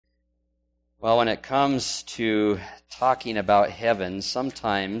Well, when it comes to talking about heaven,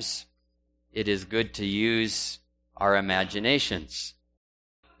 sometimes it is good to use our imaginations.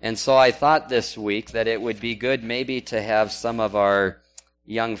 And so I thought this week that it would be good maybe to have some of our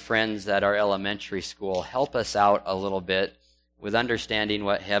young friends at our elementary school help us out a little bit with understanding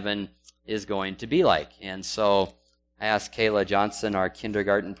what heaven is going to be like. And so I asked Kayla Johnson, our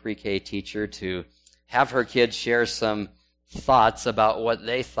kindergarten pre-K teacher, to have her kids share some thoughts about what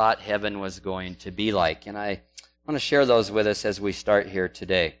they thought heaven was going to be like. And I want to share those with us as we start here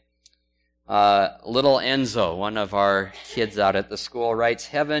today. Little Enzo, one of our kids out at the school, writes,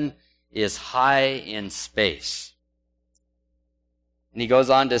 "Heaven is high in space." And he goes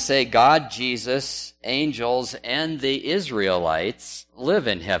on to say, God, Jesus, angels, and the Israelites live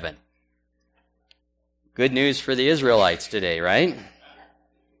in heaven. Good news for the Israelites today, right?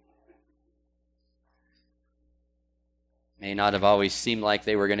 May not have always seemed like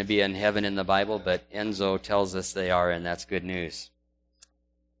they were going to be in heaven in the Bible, but Enzo tells us they are, and that's good news.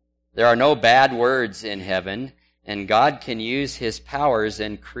 There are no bad words in heaven, and God can use his powers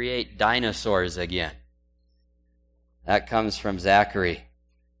and create dinosaurs again. That comes from Zachary.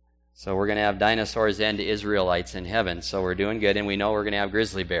 So we're going to have dinosaurs and Israelites in heaven, so we're doing good, and we know we're going to have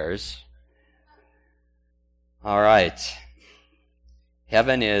grizzly bears. All right.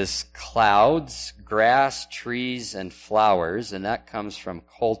 Heaven is clouds, grass, trees, and flowers, and that comes from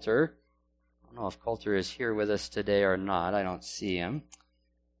Coulter. I don't know if Coulter is here with us today or not. I don't see him.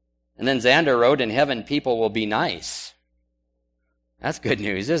 And then Xander wrote, in heaven people will be nice. That's good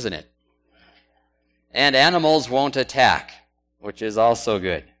news, isn't it? And animals won't attack, which is also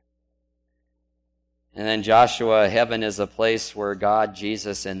good. And then Joshua, heaven is a place where God,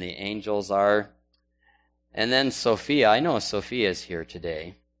 Jesus, and the angels are. And then Sophia, I know Sophia is here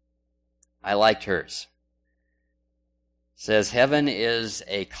today. I liked hers. Says, heaven is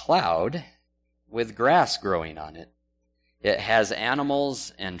a cloud with grass growing on it. It has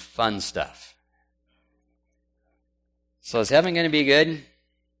animals and fun stuff. So is heaven going to be good?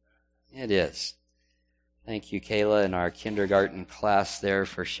 It is. Thank you, Kayla, and our kindergarten class there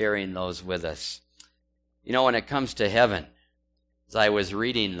for sharing those with us. You know, when it comes to heaven, as I was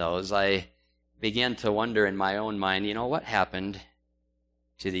reading those, I began to wonder in my own mind, you know, what happened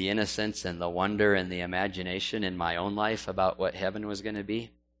to the innocence and the wonder and the imagination in my own life about what heaven was going to be?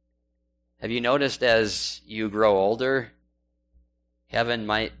 Have you noticed as you grow older, heaven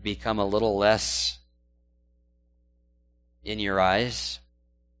might become a little less in your eyes?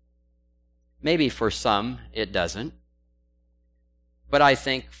 Maybe for some it doesn't. But I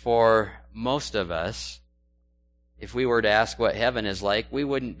think for most of us, if we were to ask what heaven is like, we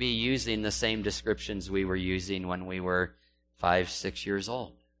wouldn't be using the same descriptions we were using when we were 5, 6 years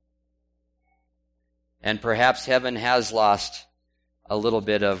old. And perhaps heaven has lost a little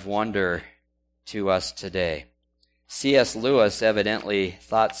bit of wonder to us today. C.S. Lewis evidently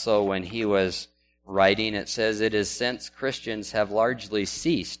thought so when he was writing. It says, it is since Christians have largely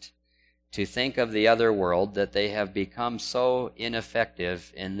ceased to think of the other world that they have become so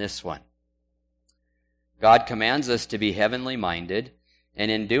ineffective in this one. God commands us to be heavenly minded,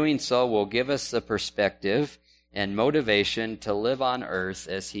 and in doing so will give us the perspective and motivation to live on earth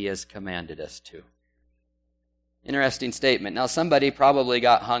as he has commanded us to. Interesting statement. Now, somebody probably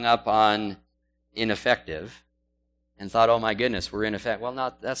got hung up on ineffective and thought, oh my goodness, we're ineffective.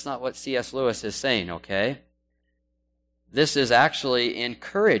 Well, that's not what C.S. Lewis is saying, okay? This is actually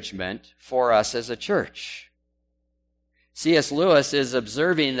encouragement for us as a church. C.S. Lewis is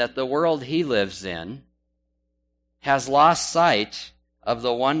observing that the world he lives in has lost sight of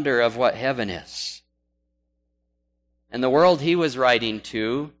the wonder of what heaven is. And the world he was writing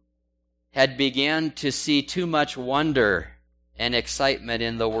to had begun to see too much wonder and excitement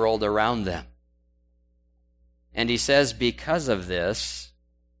in the world around them. And he says because of this,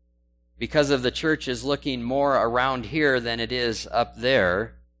 because of the church is looking more around here than it is up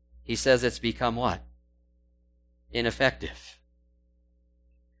there, he says it's become what? Ineffective.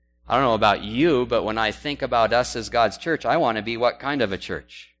 I don't know about you, but when I think about us as God's church, I want to be what kind of a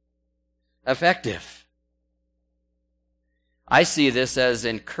church? Effective. I see this as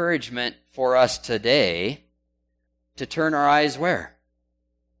encouragement for us today to turn our eyes where?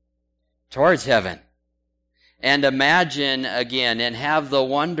 Towards heaven. And imagine again and have the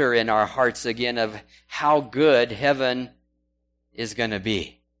wonder in our hearts again of how good heaven is going to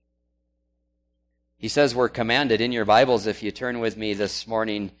be. He says we're commanded in your Bibles, if you turn with me this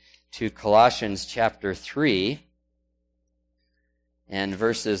morning to Colossians chapter 3 and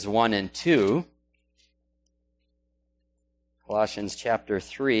verses 1 and 2. Colossians chapter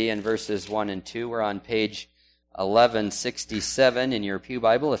 3 and verses 1 and 2. We're on page 1167 in your Pew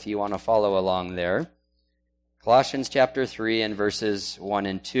Bible if you want to follow along there. Colossians chapter 3 and verses 1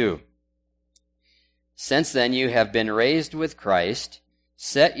 and 2. Since then you have been raised with Christ,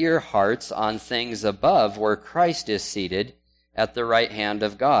 set your hearts on things above where Christ is seated at the right hand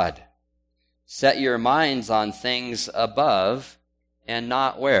of God. Set your minds on things above and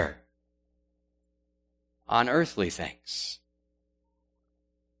not where? On earthly things.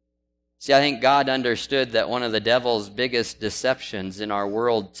 See, I think God understood that one of the devil's biggest deceptions in our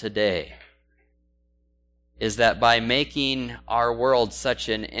world today is that by making our world such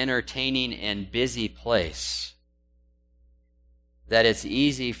an entertaining and busy place, that it's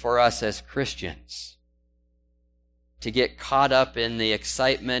easy for us as Christians to get caught up in the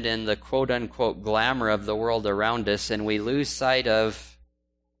excitement and the quote-unquote glamour of the world around us, and we lose sight of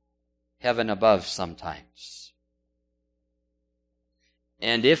heaven above sometimes.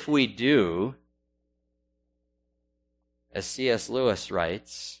 And if we do, as C.S. Lewis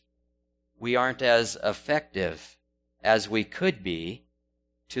writes, we aren't as effective as we could be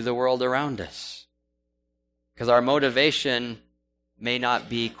to the world around us. Because our motivation may not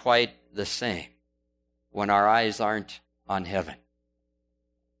be quite the same when our eyes aren't on heaven.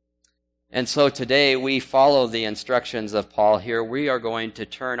 And so today we follow the instructions of Paul here. We are going to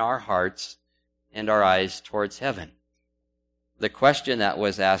turn our hearts and our eyes towards heaven. The question that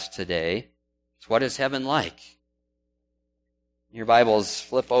was asked today is, what is heaven like? Your Bibles,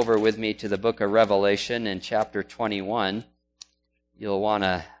 flip over with me to the book of Revelation in chapter 21. You'll want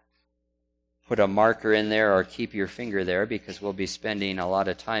to put a marker in there or keep your finger there because we'll be spending a lot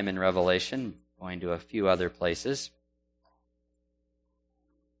of time in Revelation, going to a few other places.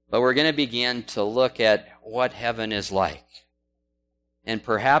 But we're going to begin to look at what heaven is like. And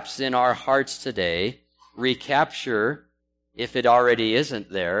perhaps in our hearts today, recapture, if it already isn't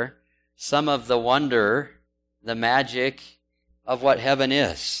there, some of the wonder, the magic of what heaven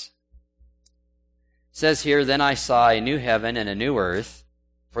is. It says here, "Then I saw a new heaven and a new earth,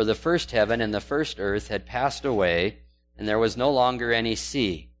 for the first heaven and the first earth had passed away, and there was no longer any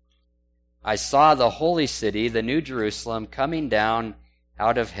sea. I saw the holy city, the new Jerusalem, coming down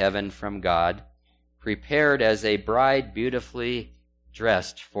out of heaven from God, prepared as a bride beautifully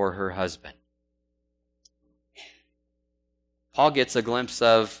dressed for her husband." Paul gets a glimpse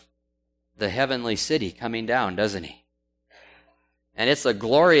of the heavenly city coming down, doesn't he? And it's a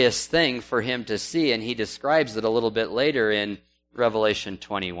glorious thing for him to see, and he describes it a little bit later in Revelation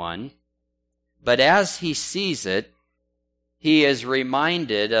 21. But as he sees it, he is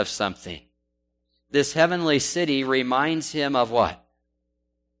reminded of something. This heavenly city reminds him of what?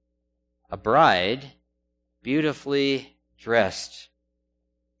 A bride beautifully dressed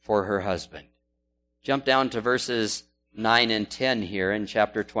for her husband. Jump down to verses 9 and 10 here in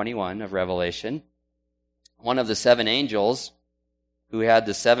chapter 21 of Revelation. One of the seven angels, who had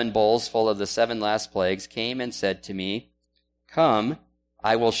the 7 bowls full of the 7 last plagues, came and said to me, "Come,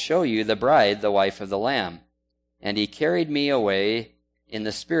 I will show you the bride, the wife of the Lamb." And he carried me away in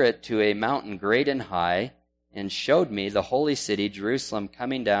the Spirit to a mountain great and high, and showed me the holy city, Jerusalem,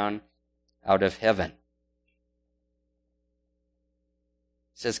 coming down out of heaven. It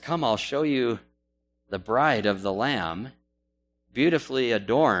says, "Come, I'll show you the bride of the Lamb, beautifully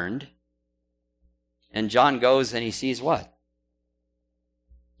adorned." And John goes and he sees what?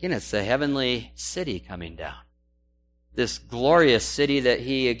 Again, it's the heavenly city coming down. This glorious city that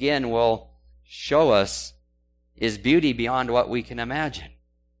he again will show us is beauty beyond what we can imagine.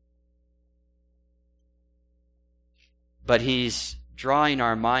 But he's drawing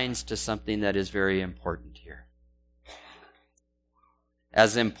our minds to something that is very important here.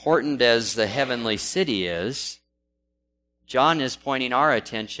 As important as the heavenly city is, John is pointing our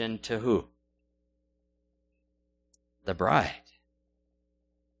attention to who? The bride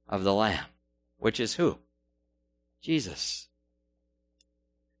of the Lamb, which is who? Jesus.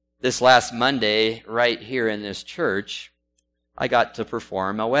 This last Monday, right here in this church, I got to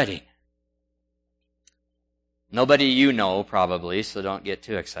perform a wedding. Nobody you know, probably, so don't get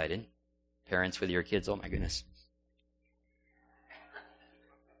too excited. Parents with your kids, oh my goodness.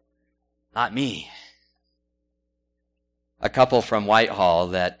 Not me. A couple from Whitehall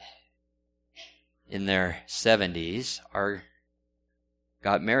that in their 70s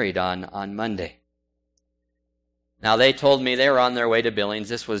got married on Monday. Now, they told me they were on their way to Billings.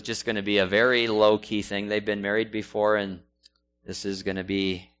 This was just going to be a very low-key thing. They've been married before, and this is going to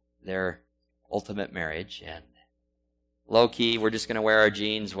be their ultimate marriage. And low-key, we're just going to wear our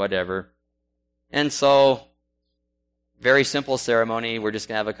jeans, whatever. And so, very simple ceremony. We're just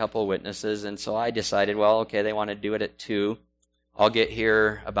going to have a couple of witnesses. And so I decided, well, okay, they want to do it at 2. I'll get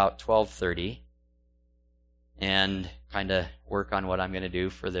here about 12:30. and kind of work on what I'm going to do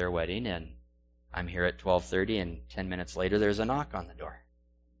for their wedding. And I'm here at 12:30, and 10 minutes later there's a knock on the door.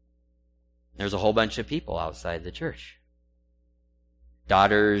 There's a whole bunch of people outside the church.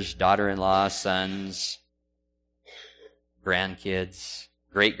 Daughters, daughter-in-law, sons, grandkids,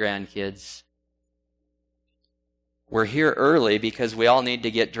 great-grandkids. We're here early because we all need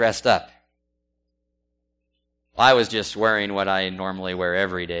to get dressed up. I was just wearing what I normally wear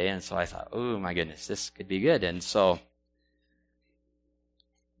every day, and so I thought, oh my goodness, this could be good.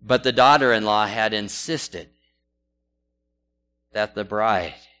 But the daughter-in-law had insisted that the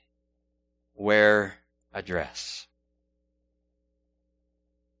bride wear a dress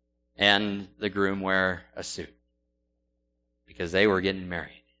and the groom wear a suit because they were getting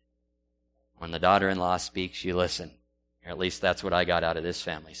married. When the daughter-in-law speaks, you listen. Or at least that's what I got out of this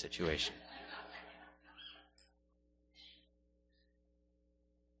family situation.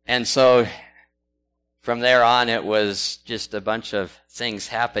 And so from there on, it was just a bunch of things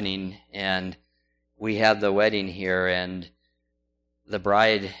happening, and we had the wedding here, and the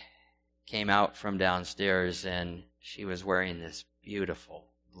bride came out from downstairs, and she was wearing this beautiful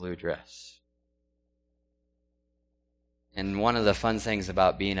blue dress. And one of the fun things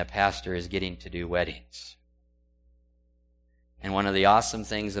about being a pastor is getting to do weddings. And one of the awesome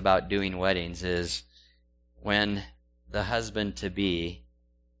things about doing weddings is when the husband-to-be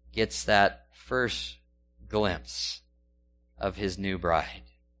gets that first glimpse of his new bride,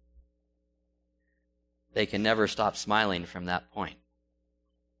 they can never stop smiling from that point.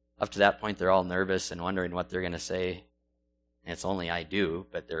 Up to that point, they're all nervous and wondering what they're going to say. And it's only I do,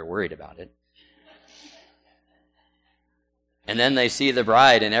 but they're worried about it. And then they see the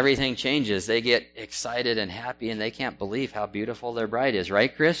bride and everything changes. They get excited and happy, and they can't believe how beautiful their bride is.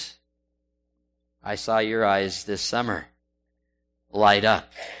 Right, Chris? I saw your eyes this summer light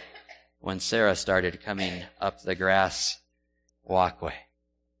up when Sarah started coming up the grass walkway.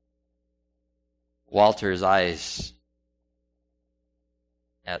 Walter's eyes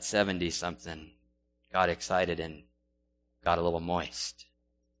at 70-something got excited and got a little moist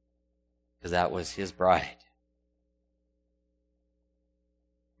because that was his bride.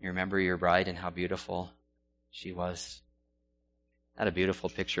 You remember your bride and how beautiful she was? Isn't that a beautiful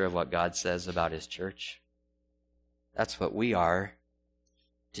picture of what God says about His church? That's what we are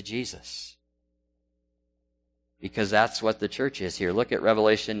to Jesus. Because that's what the church is here. Look at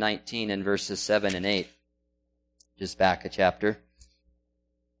Revelation 19 and verses 7 and 8. Just back a chapter.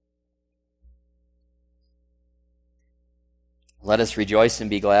 Let us rejoice and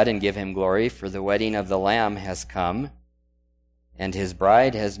be glad and give Him glory, for the wedding of the Lamb has come, and His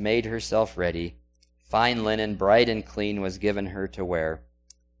bride has made herself ready. Fine linen, bright and clean, was given her to wear.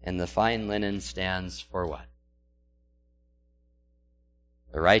 And the fine linen stands for what?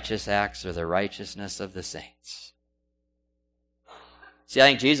 The righteous acts or the righteousness of the saints. See, I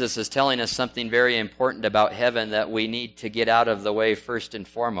think Jesus is telling us something very important about heaven that we need to get out of the way first and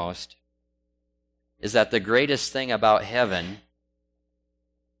foremost, is that the greatest thing about heaven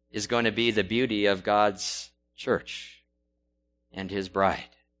is going to be the beauty of God's church and His bride.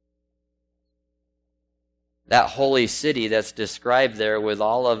 That holy city that's described there with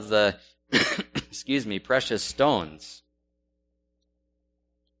all of the, precious stones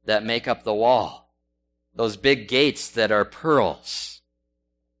that make up the wall. Those big gates that are pearls.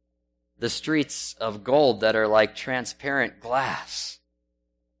 The streets of gold that are like transparent glass.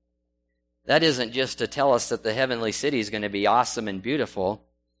 That isn't just to tell us that the heavenly city is going to be awesome and beautiful.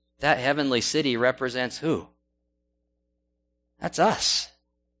 That heavenly city represents who? That's us.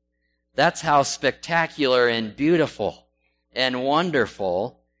 That's how spectacular and beautiful and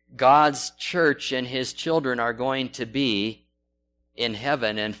wonderful God's church and His children are going to be in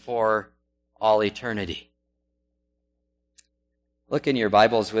heaven and for all eternity. Look in your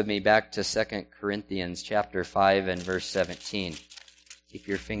Bibles with me back to 2 Corinthians chapter 5 and verse 17. Keep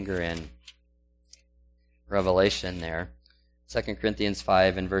your finger in Revelation there. 2 Corinthians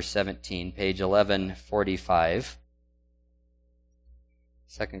 5 and verse 17, page 1145.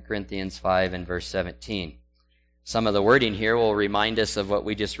 2 Corinthians 5 and verse 17. Some of the wording here will remind us of what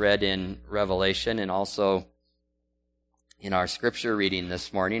we just read in Revelation and also in our scripture reading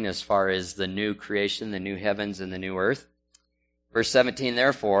this morning as far as the new creation, the new heavens and the new earth. Verse 17,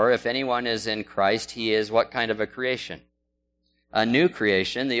 therefore, if anyone is in Christ, he is what kind of a creation? A new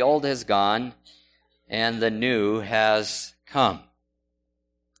creation. The old has gone and the new has come.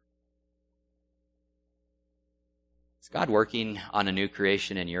 Is God working on a new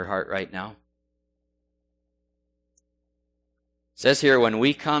creation in your heart right now? It says here, when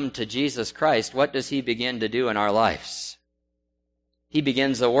we come to Jesus Christ, what does He begin to do in our lives? He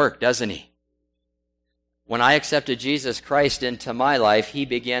begins a work, doesn't He? When I accepted Jesus Christ into my life, He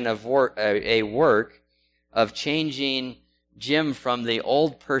began a work of changing Jim from the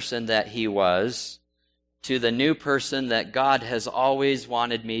old person that he was to the new person that God has always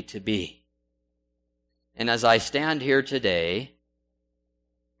wanted me to be. And as I stand here today,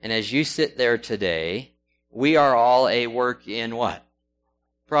 and as you sit there today, we are all a work in what?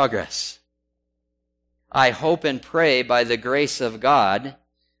 Progress. I hope and pray by the grace of God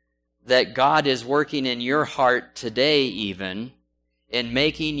that God is working in your heart today even in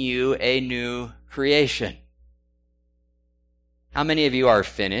making you a new creation. How many of you are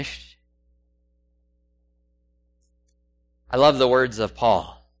finished? I love the words of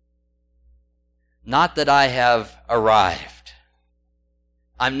Paul. Not that I have arrived.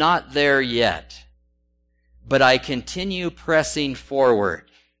 I'm not there yet, but I continue pressing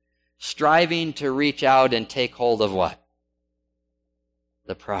forward, striving to reach out and take hold of what?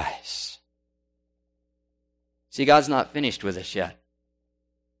 The prize. See, God's not finished with us yet.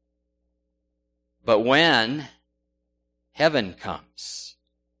 But when heaven comes,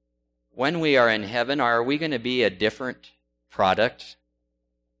 when we are in heaven, are we going to be a different product?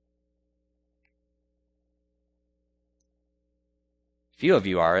 Few of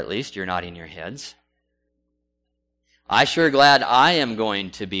you are, at least. You're nodding your heads. I'm sure glad I am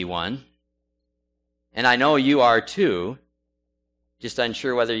going to be one. And I know you are too, just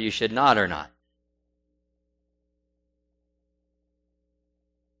unsure whether you should nod or not.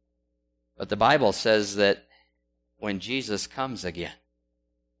 But the Bible says that when Jesus comes again,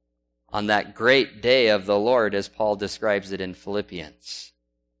 on that great day of the Lord, as Paul describes it in Philippians,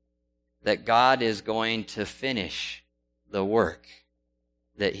 that God is going to finish the work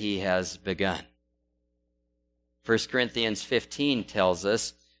that He has begun. 1 Corinthians 15 tells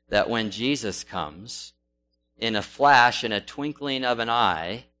us that when Jesus comes, in a flash, in a twinkling of an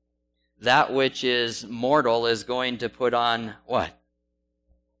eye, that which is mortal is going to put on what?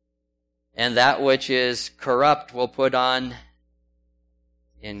 And that which is corrupt will put on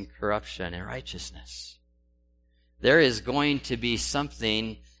incorruption and righteousness. There is going to be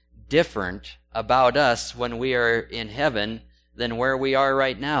something different about us when we are in heaven than where we are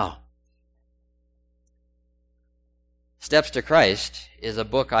right now. Steps to Christ is a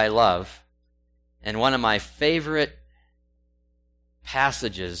book I love, and one of my favorite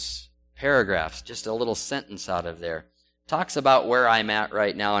passages, paragraphs, just a little sentence out of there, talks about where I'm at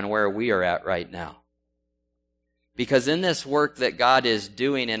right now and where we are at right now. Because in this work that God is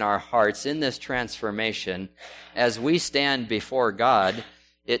doing in our hearts, in this transformation, as we stand before God,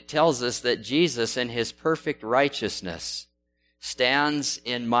 it tells us that Jesus in His perfect righteousness stands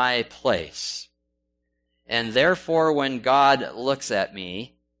in my place. And therefore, when God looks at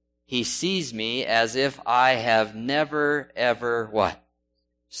me, He sees me as if I have never, ever, what?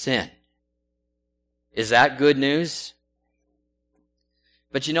 Sinned. Is that good news?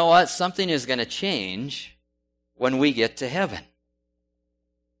 But you know what? Something is going to change when we get to heaven.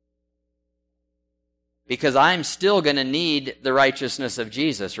 Because I'm still going to need the righteousness of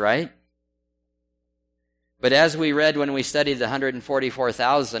Jesus, right? But as we read when we studied the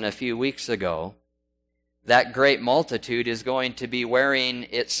 144,000 a few weeks ago, that great multitude is going to be wearing,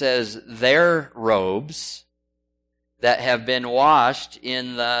 it says, their robes that have been washed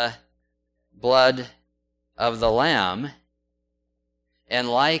in the blood of the Lamb. And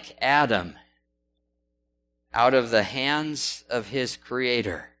like Adam, out of the hands of his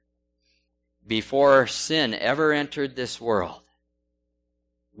Creator, before sin ever entered this world,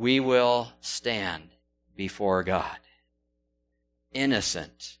 we will stand before God,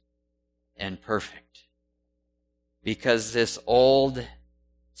 innocent and perfect. Because this old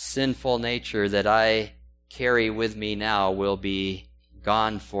sinful nature that I carry with me now will be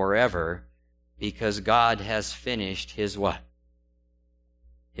gone forever, because God has finished His what?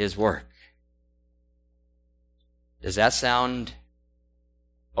 His work. Does that sound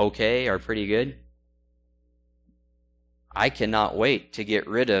okay or pretty good? I cannot wait to get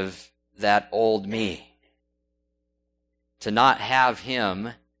rid of that old me. To not have him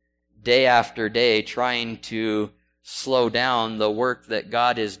day after day trying to slow down the work that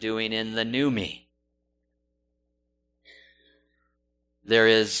God is doing in the new me. There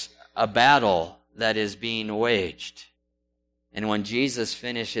is a battle that is being waged. And when Jesus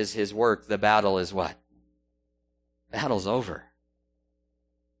finishes His work, the battle is what? Battle's over.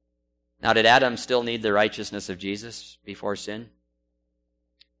 Now, did Adam still need the righteousness of Jesus before sin?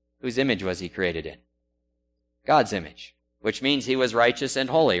 Whose image was he created in? God's image, which means he was righteous and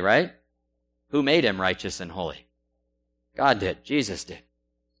holy, right? Who made him righteous and holy? God did. Jesus did.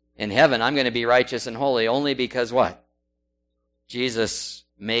 In heaven, I'm going to be righteous and holy only because what? Jesus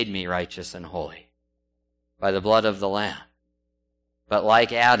made me righteous and holy. by the blood of the Lamb. But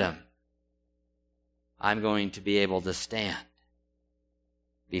like Adam, I'm going to be able to stand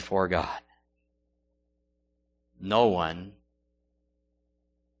before God. No one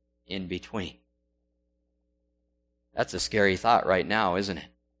in between. That's a scary thought right now, isn't it?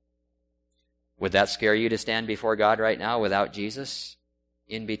 Would that scare you to stand before God right now without Jesus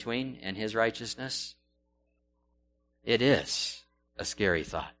in between and His righteousness? It is a scary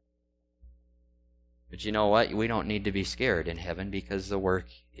thought. But you know what? We don't need to be scared in heaven because the work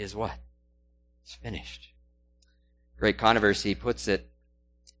is what? It's finished. Great Controversy puts it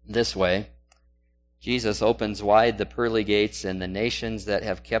this way. Jesus opens wide the pearly gates, and the nations that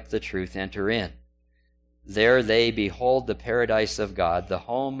have kept the truth enter in. There they behold the paradise of God, the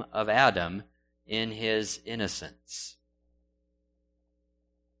home of Adam in his innocence.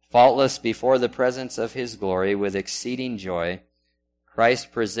 Faultless before the presence of His glory, with exceeding joy,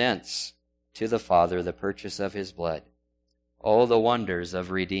 Christ presents to the Father the purchase of His blood. Oh, the wonders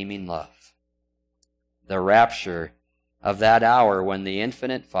of redeeming love. The rapture of that hour when the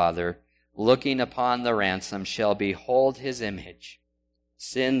infinite Father, looking upon the ransom, shall behold His image,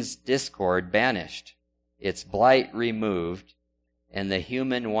 sin's discord banished, its blight removed, and the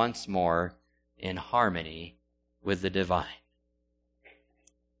human once more in harmony with the divine.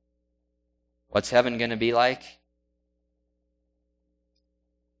 What's heaven going to be like?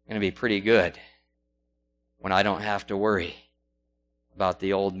 Going to be pretty good when I don't have to worry about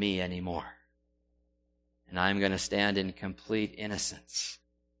the old me anymore. And I'm going to stand in complete innocence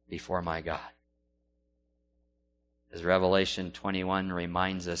before my God. As Revelation 21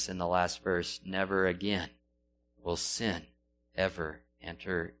 reminds us in the last verse, never again will sin ever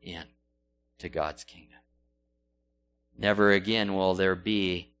enter in to God's kingdom. Never again will there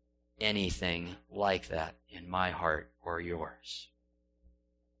be anything like that in my heart or yours.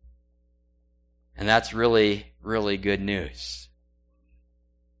 And that's really, really good news.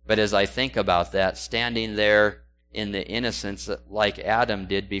 But as I think about that, standing there in the innocence like Adam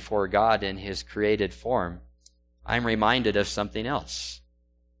did before God in his created form, I'm reminded of something else.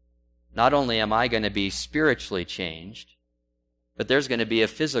 Not only am I going to be spiritually changed, but there's going to be a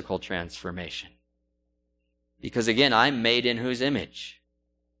physical transformation. Because again, I'm made in whose image?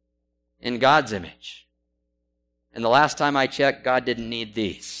 In God's image. And the last time I checked, God didn't need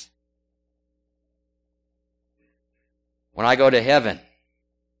these. When I go to heaven,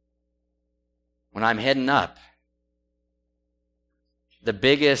 when I'm heading up, the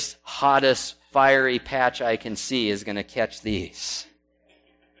biggest, hottest, fiery patch I can see is going to catch these.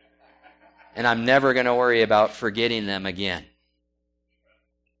 And I'm never going to worry about forgetting them again.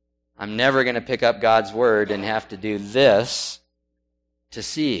 I'm never going to pick up God's Word and have to do this to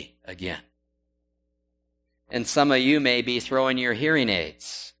see again. And some of you may be throwing your hearing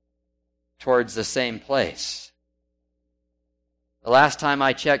aids towards the same place. The last time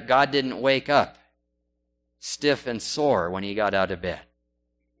I checked, God didn't wake up stiff and sore when He got out of bed.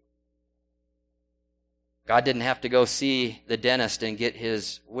 God didn't have to go see the dentist and get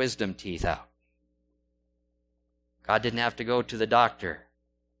his wisdom teeth out. God didn't have to go to the doctor.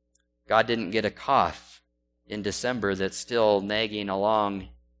 God didn't get a cough in December that's still nagging along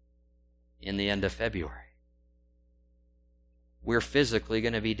in the end of February. We're physically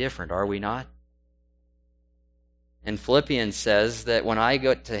going to be different, are we not? And Philippians says that when I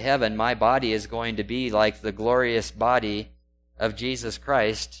go to heaven, my body is going to be like the glorious body of Jesus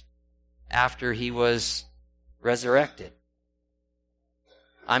Christ after He was resurrected.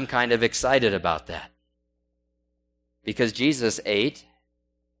 I'm kind of excited about that. Because Jesus ate,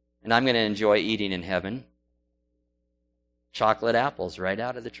 and I'm going to enjoy eating in heaven, chocolate apples right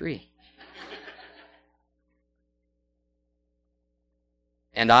out of the tree.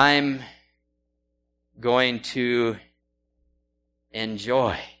 And I'm going to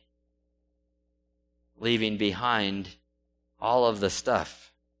enjoy leaving behind all of the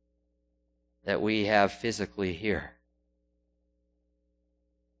stuff that we have physically here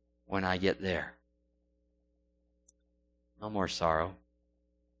when I get there. No more sorrow,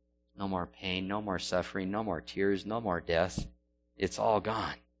 no more pain, no more suffering, no more tears, no more death. It's all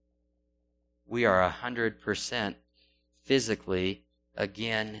gone. We are 100% physically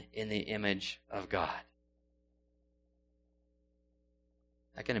again in the image of God.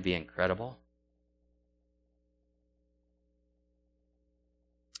 That's going to be incredible.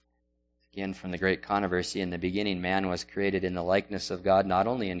 Again, from the Great Controversy, in the beginning man was created in the likeness of God, not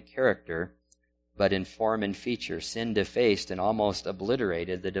only in character, but in form and feature. Sin defaced and almost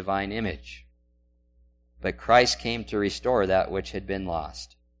obliterated the divine image. But Christ came to restore that which had been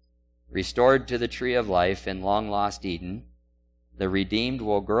lost. Restored to the tree of life in long-lost Eden, the redeemed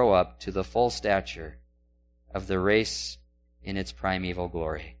will grow up to the full stature of the race in its primeval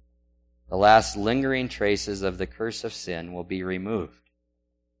glory. The last lingering traces of the curse of sin will be removed,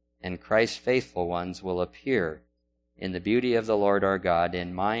 and Christ's faithful ones will appear in the beauty of the Lord our God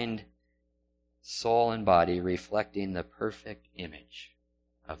in mind, soul, and body, reflecting the perfect image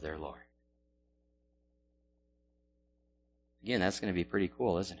of their Lord. Again, that's going to be pretty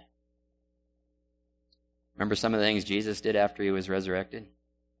cool, isn't it? Remember some of the things Jesus did after he was resurrected?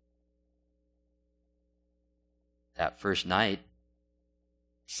 That first night,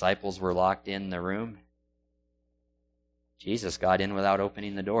 disciples were locked in the room. Jesus got in without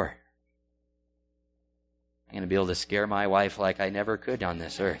opening the door. I'm going to be able to scare my wife like I never could on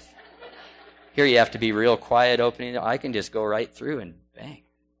this earth. Here you have to be real quiet opening it. I can just go right through and bang.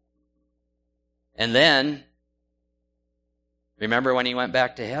 And then, remember when he went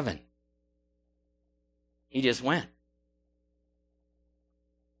back to heaven? He just went.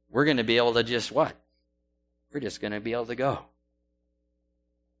 We're going to be able to just what? We're just going to be able to go.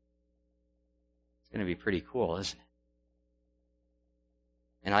 It's going to be pretty cool, isn't it?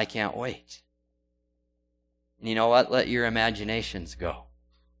 And I can't wait. And you know what? Let your imaginations go.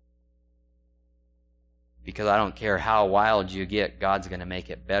 Because I don't care how wild you get, God's going to make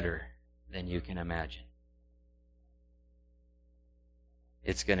it better than you can imagine.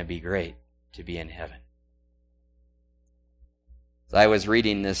 It's going to be great to be in heaven. As I was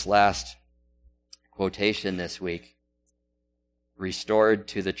reading this last quotation this week, restored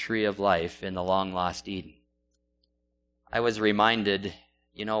to the tree of life in the long-lost Eden, I was reminded,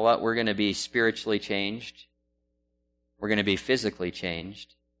 you know what? We're going to be spiritually changed. We're going to be physically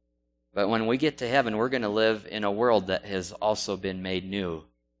changed. But when we get to heaven, we're going to live in a world that has also been made new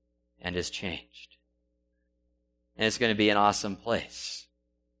and is changed. And it's going to be an awesome place.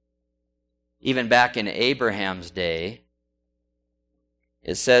 Even back in Abraham's day,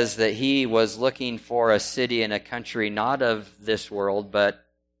 it says that he was looking for a city and a country not of this world, but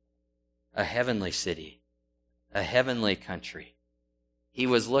a heavenly city, a heavenly country. He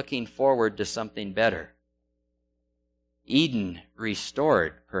was looking forward to something better. Eden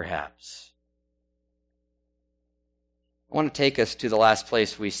restored, perhaps. I want to take us to the last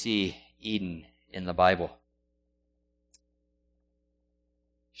place we see Eden in the Bible.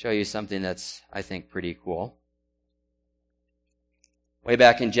 Show you something that's, I think, pretty cool. Way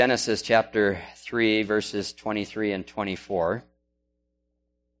back in Genesis chapter 3, verses 23 and 24.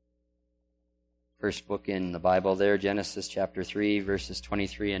 First book in the Bible there, Genesis chapter 3, verses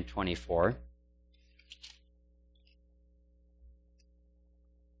 23 and 24.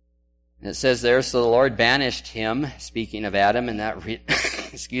 And it says there, so the Lord banished him, speaking of Adam, and that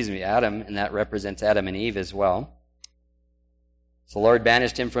Adam, and that represents Adam and Eve as well. So the Lord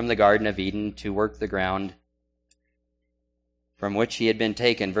banished him from the Garden of Eden to work the ground from which he had been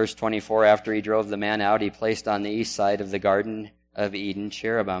taken. Verse 24, after he drove the man out, he placed on the east side of the Garden of Eden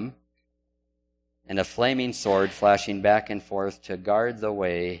cherubim and a flaming sword flashing back and forth to guard the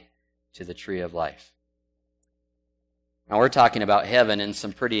way to the tree of life. Now we're talking about heaven and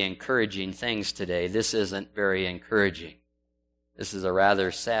some pretty encouraging things today. This isn't very encouraging. This is a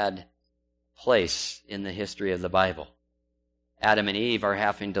rather sad place in the history of the Bible. Adam and Eve are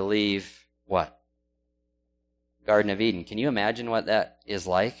having to leave what? Garden of Eden. Can you imagine what that is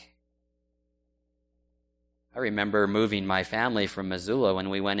like? I remember moving my family from Missoula when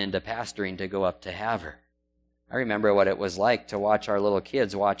we went into pastoring to go up to Havre. I remember what it was like to watch our little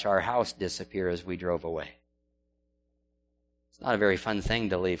kids watch our house disappear as we drove away. It's not a very fun thing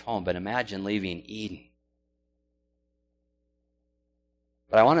to leave home, but imagine leaving Eden.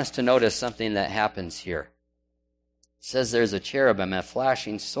 But I want us to notice something that happens here. It says there's a cherubim, a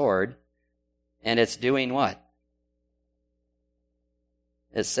flashing sword, and it's doing what?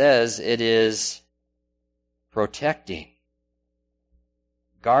 It says it is protecting,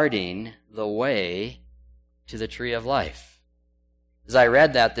 guarding the way to the tree of life. As I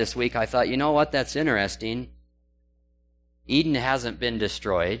read that this week, I thought, you know what, that's interesting. Eden hasn't been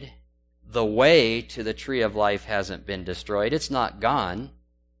destroyed. The way to the tree of life hasn't been destroyed. It's not gone.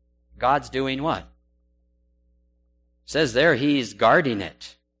 God's doing what? It says there he's guarding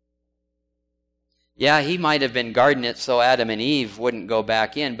it. Yeah, he might have been guarding it so Adam and Eve wouldn't go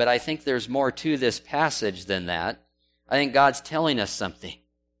back in, but I think there's more to this passage than that. I think God's telling us something.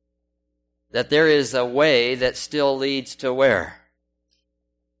 That there is a way that still leads to where?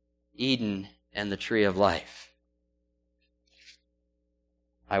 Eden and the tree of life.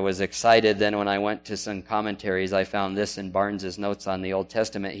 I was excited then when I went to some commentaries. I found this in Barnes's notes on the Old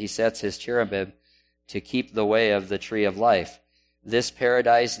Testament. He sets his cherubim to keep the way of the tree of life. This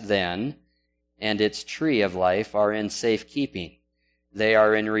paradise then and its tree of life are in safekeeping. They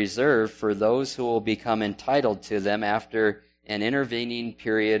are in reserve for those who will become entitled to them after an intervening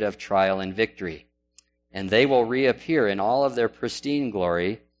period of trial and victory. And they will reappear in all of their pristine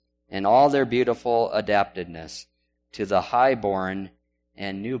glory and all their beautiful adaptedness to the high-born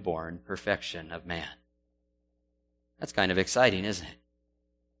and newborn perfection of man. That's kind of exciting, isn't it?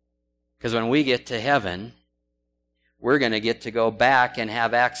 Because when we get to heaven, we're going to get to go back and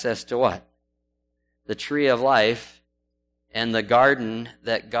have access to what? The tree of life and the garden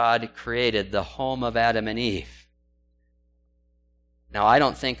that God created, the home of Adam and Eve. Now, I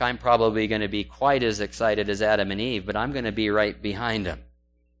don't think I'm probably going to be quite as excited as Adam and Eve, but I'm going to be right behind them.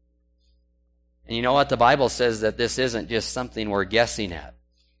 And you know what? The Bible says that this isn't just something we're guessing at.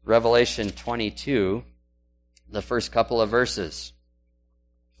 Revelation 22, the first couple of verses.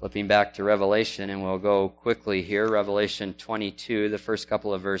 Flipping back to Revelation, and we'll go quickly here. Revelation 22, the first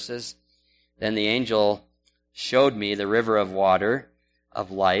couple of verses. Then the angel showed me the river of water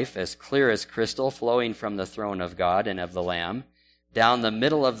of life, as clear as crystal, flowing from the throne of God and of the Lamb, down the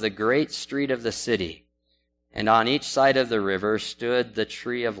middle of the great street of the city. And on each side of the river stood the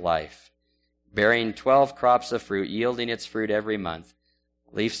tree of life, bearing 12 crops of fruit, yielding its fruit every month.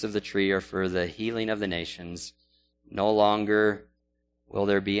 Leaves of the tree are for the healing of the nations. No longer will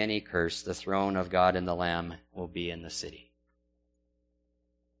there be any curse. The throne of God and the Lamb will be in the city.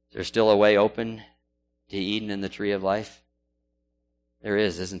 Is there still a way open to Eden and the tree of life? There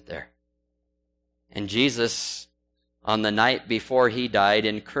is, isn't there? And Jesus, on the night before he died,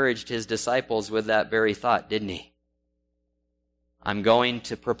 encouraged his disciples with that very thought, didn't he? I'm going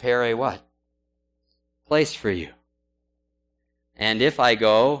to prepare a what? Place for you. And if I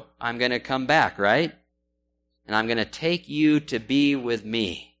go, I'm going to come back, right? And I'm going to take you to be with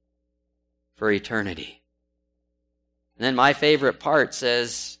me for eternity. And then my favorite part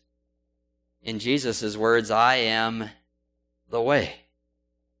says, in Jesus' words, I am the way,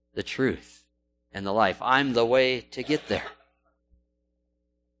 the truth, and the life. I'm the way to get there.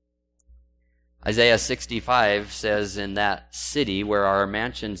 Isaiah 65 says, in that city where our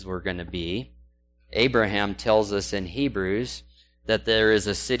mansions were going to be, Abraham tells us in Hebrews that there is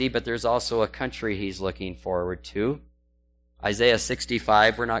a city, but there's also a country he's looking forward to. Isaiah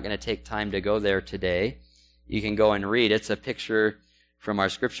 65, we're not going to take time to go there today. You can go and read. It's a picture from our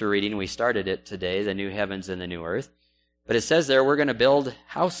scripture reading. We started it today, the new heavens and the new earth. But it says there we're going to build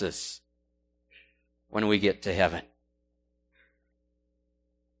houses when we get to heaven.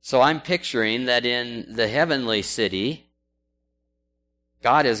 So I'm picturing that in the heavenly city,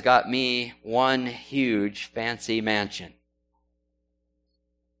 God has got me one huge fancy mansion.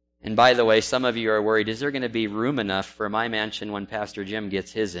 And by the way, some of you are worried, is there going to be room enough for my mansion when Pastor Jim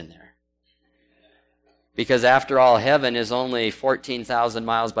gets his in there? Because after all, heaven is only 14,000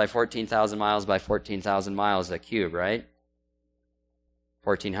 miles by 14,000 miles by 14,000 miles a cube, right?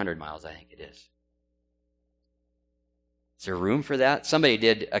 1,400 miles, I think it is. Is there room for that? Somebody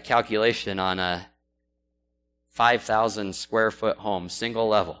did a calculation on a 5,000 square foot home, single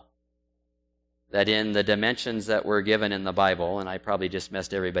level, that in the dimensions that were given in the Bible, and I probably just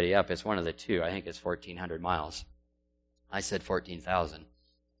messed everybody up, it's one of the two. I think it's 1,400 miles. I said 14,000.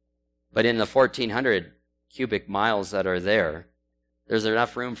 But in the 1,400 cubic miles that are there, there's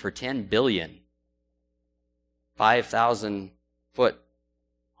enough room for 10 billion 5,000 foot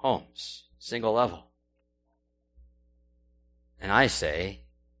homes, single level. And I say,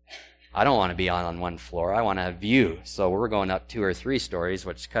 I don't want to be on one floor. I want to have view. So we're going up 2 or 3 stories,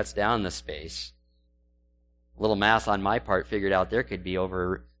 which cuts down the space. A little math on my part figured out there could be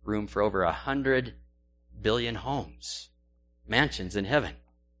room for over 100 billion homes, mansions in heaven.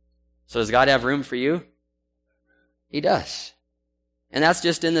 So does God have room for you? He does. And that's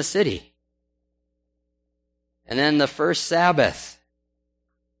just in the city. And then the first Sabbath,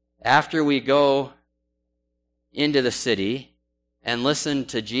 after we go into the city and listen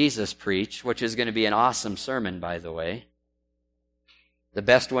to Jesus preach, which is going to be an awesome sermon, by the way, the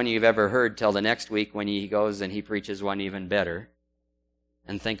best one you've ever heard till the next week when he goes and he preaches one even better.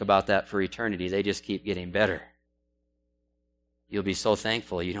 And think about that for eternity. They just keep getting better. You'll be so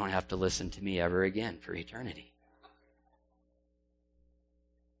thankful you don't have to listen to me ever again for eternity.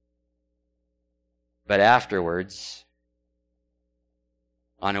 But afterwards,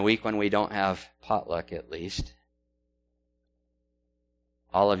 on a week when we don't have potluck at least,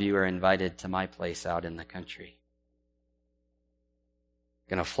 all of you are invited to my place out in the country.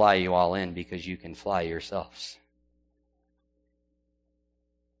 I'm going to fly you all in because you can fly yourselves.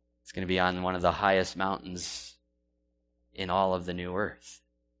 It's going to be on one of the highest mountains in all of the new earth.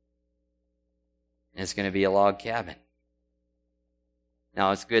 And it's going to be a log cabin.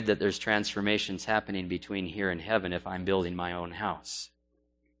 Now, it's good that there's transformations happening between here and heaven if I'm building my own house.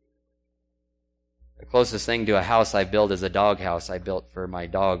 The closest thing to a house I built is a dog house I built for my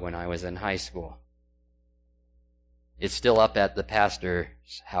dog when I was in high school. It's still up at the pastor's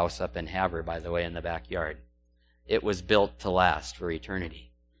house up in Havre, by the way, in the backyard. It was built to last for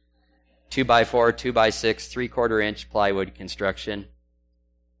eternity. 2x4, 2x6, 3/4-inch plywood construction.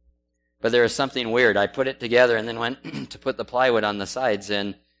 But there was something weird. I put it together and then went to put the plywood on the sides,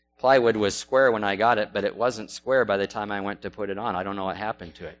 and plywood was square when I got it, but it wasn't square by the time I went to put it on. I don't know what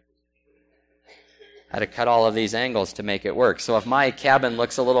happened to it. I had to cut all of these angles to make it work. So if my cabin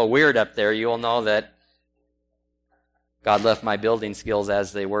looks a little weird up there, you'll know that God left my building skills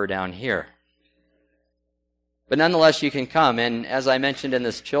as they were down here. But nonetheless, you can come, and as I mentioned in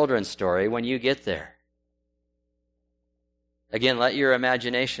this children's story, when you get there, again, let your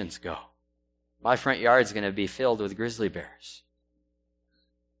imaginations go. My front yard's going to be filled with grizzly bears.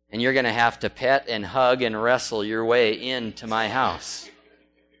 And you're going to have to pet and hug and wrestle your way into my house.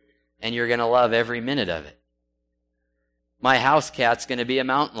 And you're going to love every minute of it. My house cat's going to be a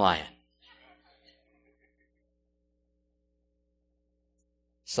mountain lion.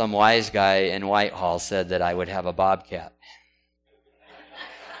 Some wise guy in Whitehall said that I would have a bobcat.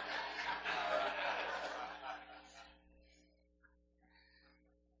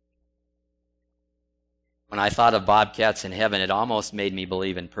 When I thought of bobcats in heaven, it almost made me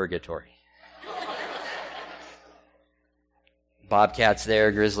believe in purgatory. Bobcats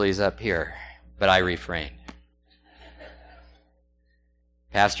there, grizzlies up here, but I refrained.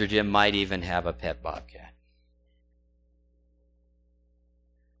 Pastor Jim might even have a pet bobcat.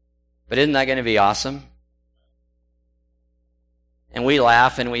 But isn't that going to be awesome? And we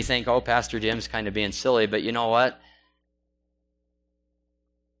laugh and we think, oh, Pastor Jim's kind of being silly, but you know what?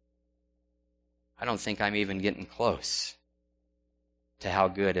 I don't think I'm even getting close to how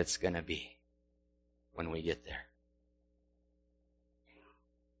good it's going to be when we get there.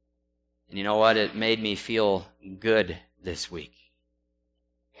 And you know what? It made me feel good this week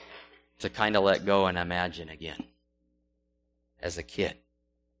to kind of let go and imagine again as a kid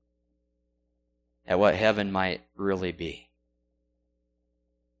at what heaven might really be.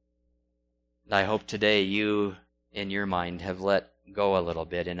 And I hope today you, in your mind, have let go a little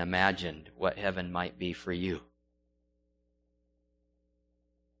bit and imagined what heaven might be for you.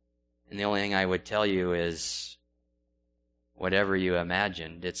 And the only thing I would tell you is, whatever you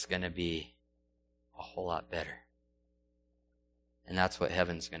imagined, it's going to be a whole lot better. And that's what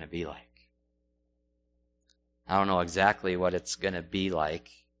heaven's going to be like. I don't know exactly what it's going to be like,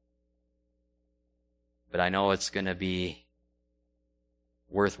 but I know it's going to be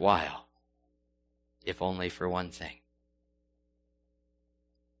worthwhile, if only for one thing.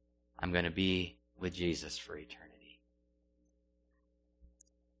 I'm going to be with Jesus for eternity.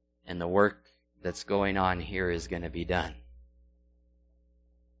 And the work that's going on here is going to be done.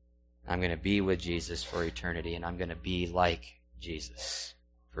 I'm going to be with Jesus for eternity, and I'm going to be like Jesus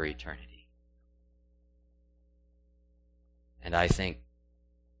for eternity. And I think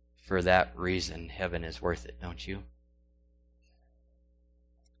for that reason, heaven is worth it, don't you?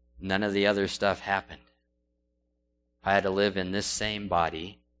 None of the other stuff happened. I had to live in this same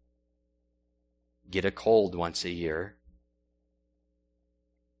body, get a cold once a year,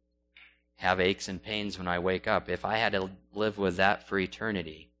 have aches and pains when I wake up. If I had to live with that for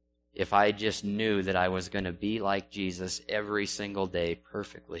eternity, if I just knew that I was going to be like Jesus every single day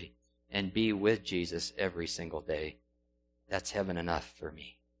perfectly and be with Jesus every single day, that's heaven enough for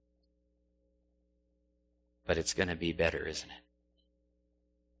me. But it's going to be better, isn't it?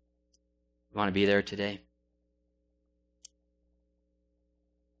 You want to be there today?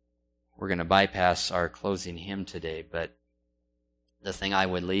 We're going to bypass our closing hymn today, but the thing I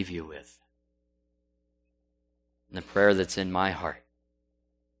would leave you with, and the prayer that's in my heart,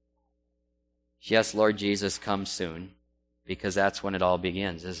 yes, Lord Jesus, come soon, because that's when it all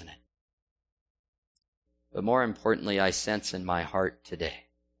begins, isn't it? But more importantly, I sense in my heart today,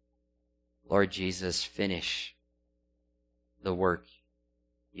 Lord Jesus, finish the work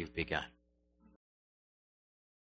you've begun.